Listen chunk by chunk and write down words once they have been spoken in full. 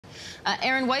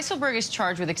Aaron, Weisselberg is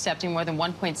charged with accepting more than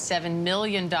 $1.7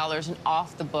 million in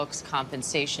off-the-books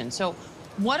compensation. So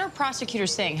what are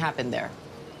prosecutors saying happened there?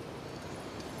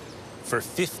 For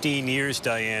 15 years,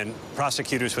 Diane,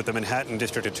 prosecutors with the Manhattan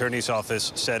District Attorney's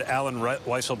Office said Allen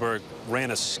Weisselberg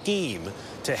ran a scheme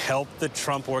to help the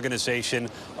Trump organization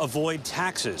avoid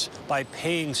taxes by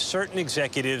paying certain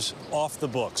executives off the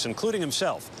books, including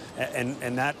himself.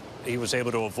 And that he was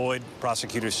able to avoid,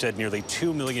 prosecutors said, nearly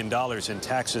 $2 million in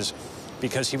taxes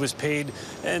because he was paid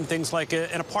in things like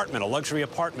an apartment, a luxury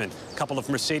apartment, a couple of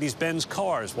Mercedes-Benz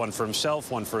cars, one for himself,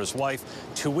 one for his wife,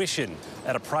 tuition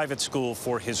at a private school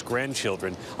for his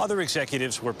grandchildren. Other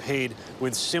executives were paid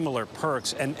with similar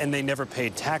perks, and they never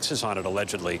paid taxes on it,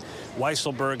 allegedly.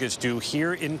 Weisselberg is due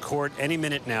here in court any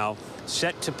minute now,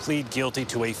 set to plead guilty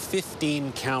to a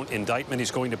 15-count indictment. He's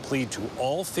going to plead to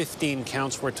all 15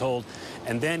 counts, we're told,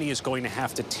 and then he is going to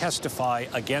have to testify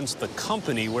against the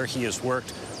company where he has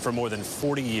worked for more than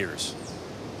 40 years.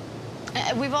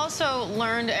 We've also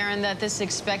learned, Aaron, that this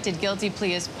expected guilty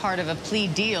plea is part of a plea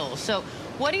deal. So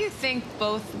what do you think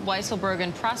both Weisselberg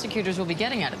and prosecutors will be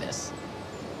getting out of this?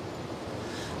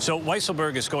 So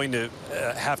Weisselberg is going to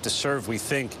have to serve, we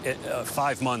think,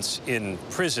 5 months in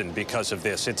prison because of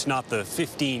this. It's not the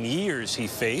 15 years he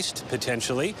faced,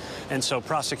 potentially. And so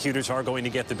prosecutors are going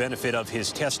to get the benefit of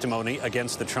his testimony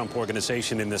against the Trump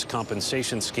organization in this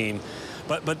compensation scheme.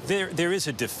 But there is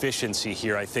a deficiency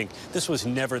here, I think. This was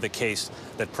never the case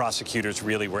that prosecutors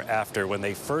really were after. When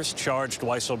they first charged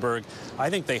Weisselberg, I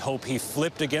think they hope he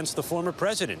flipped against the former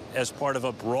president as part of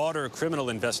a broader criminal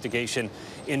investigation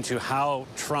into how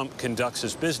Trump conducts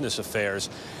his business affairs.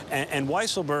 And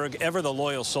Weisselberg, ever the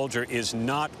loyal soldier, is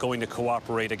not going to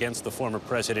cooperate against the former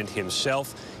president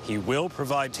himself. He will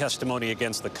provide testimony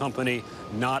against the company,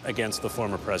 not against the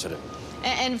former president.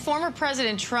 And former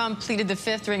President Trump pleaded the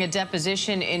fifth during a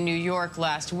deposition in New York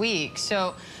last week.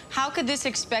 So how could this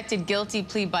expected guilty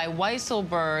plea by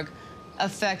Weisselberg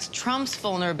affect Trump's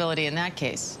vulnerability in that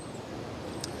case?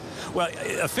 Well,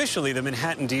 officially, the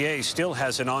Manhattan DA still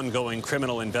has an ongoing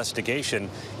criminal investigation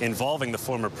involving the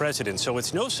former president, so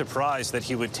it's no surprise that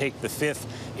he would take the fifth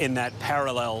in that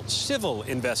parallel civil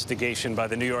investigation by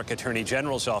the New York Attorney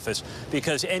General's office,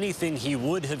 because anything he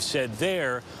would have said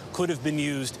there could have been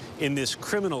used in this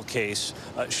criminal case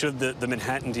should the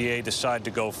Manhattan DA decide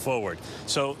to go forward.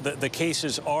 So the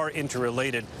cases are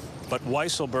interrelated. But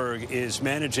Weisselberg is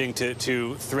managing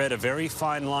to thread a very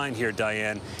fine line here,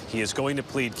 Diane. He is going to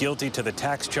plead guilty to the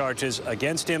tax charges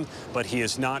against him, but he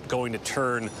is not going to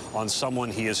turn on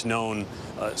someone he has known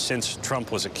since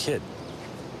Trump was a kid.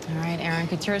 All right, Aaron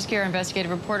Katersky, our investigative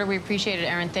reporter. We appreciate it,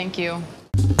 Aaron. Thank you.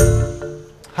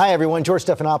 Hi, everyone. George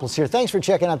Stephanopoulos here. Thanks for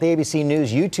checking out the ABC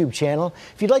News YouTube channel.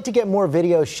 If you'd like to get more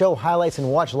videos, show highlights, and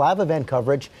watch live event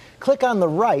coverage, click on the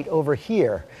right over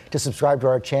here to subscribe to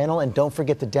our channel. And don't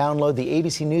forget to download the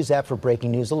ABC News app for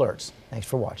breaking news alerts. Thanks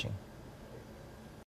for watching.